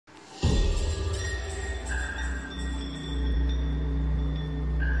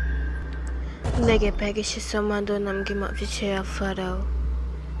내게 백의 시선만도 남김없이 제어 photo.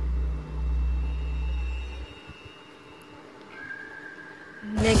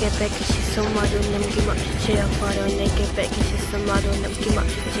 내게 백의 시선만도 남김없이 제어 photo. 내게 백의 시선만도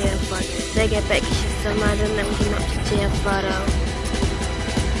남김없이 제어 photo. 내게 백의 시선만도 남김없이 제어 photo.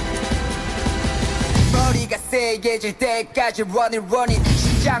 머리가 세게질 때까지 running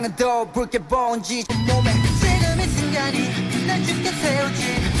심장은 더 붉게 번지 몸에 지금 이 순간이 날 죽게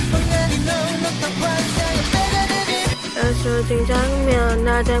세우지 어수진 장면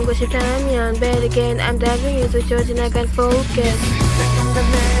날 닮고 싶다면 Bet again I'm diving in so 조지 I can focus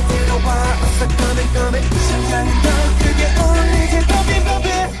공간에 들어와 어서 come 심장이 더 크게 울리게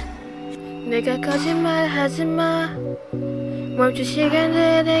내가 거짓말 하지마 멈춘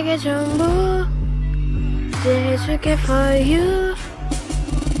시간들 내게 전부 이제 해줄게 for you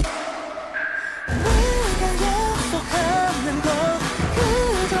내가 약속하는 건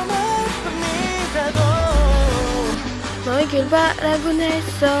그저 말뿐이라도 너의 길 바라곤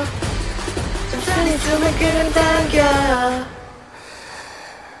했어 천천히 숨을 끌어당겨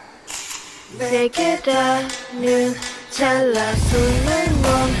내게 닿는 찰나 숨을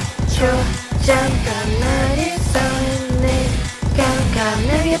멈춰 잠깐 날 있어 내 깜깜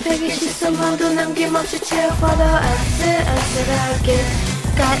내게 백의 시선 모두 남김없이 채워 photo 아슬아슬하게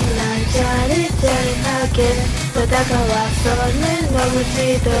난 짜릿짜릿하게 또 다가와서 내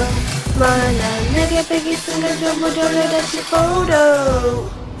너무지도 멀어 내게 백의 순간 전부 돌려 다시 photo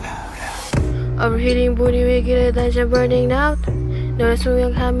Overheating booty 위기를 다시 burning out 너의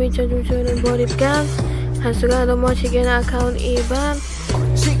소용함이 점점 주는 몰입감 한수가 더 멋지게 아까운 이밤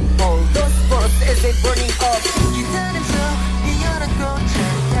All those photos as they burning up 기다린 척 이어라고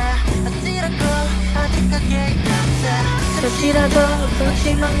찾아 어찌라고 어색하게 감싸 잠시라도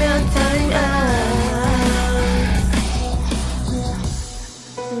방심하면 time out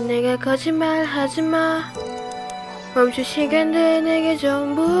내가 거짓말 하지마 멈춘 시간들 내게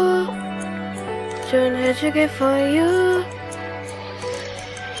전부 전해주게 for you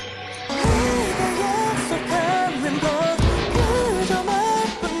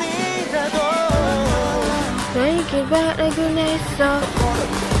너의 길 바라곤 했어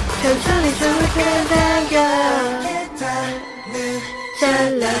천천히 숨을 끌어당겨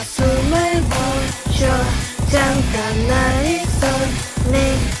잘라 숨을 멈춰 잠깐 날 있어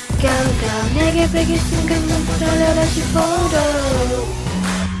내 감각 내게 백의 순간 눈 돌려 다시 photo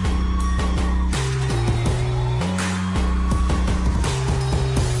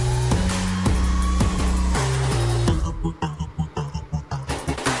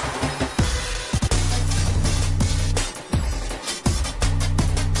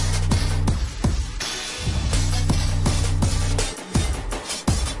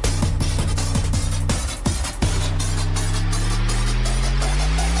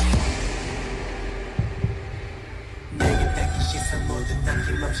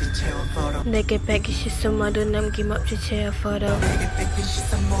내게 백의 시선 모두 남김없이 채워 photo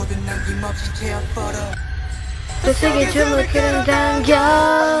또 세게 춤을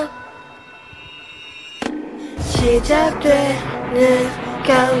끌어당겨 시작되는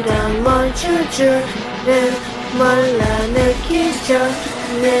countdown 멈출 줄은 몰라 느끼기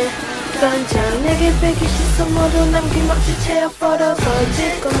전에 깜짝 내게 백의 시선 모두 남김없이 채워 photo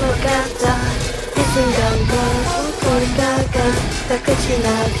거짓 건너 같아 이 순간과 우리가가 다 끝이 나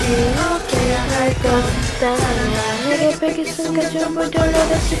기억해야 할 것 단 하나 내게 백의 순간 전부 돌려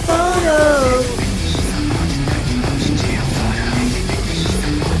다시 photo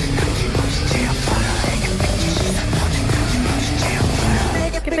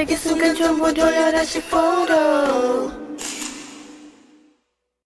내게 백의 순간 전부 돌려 다시 photo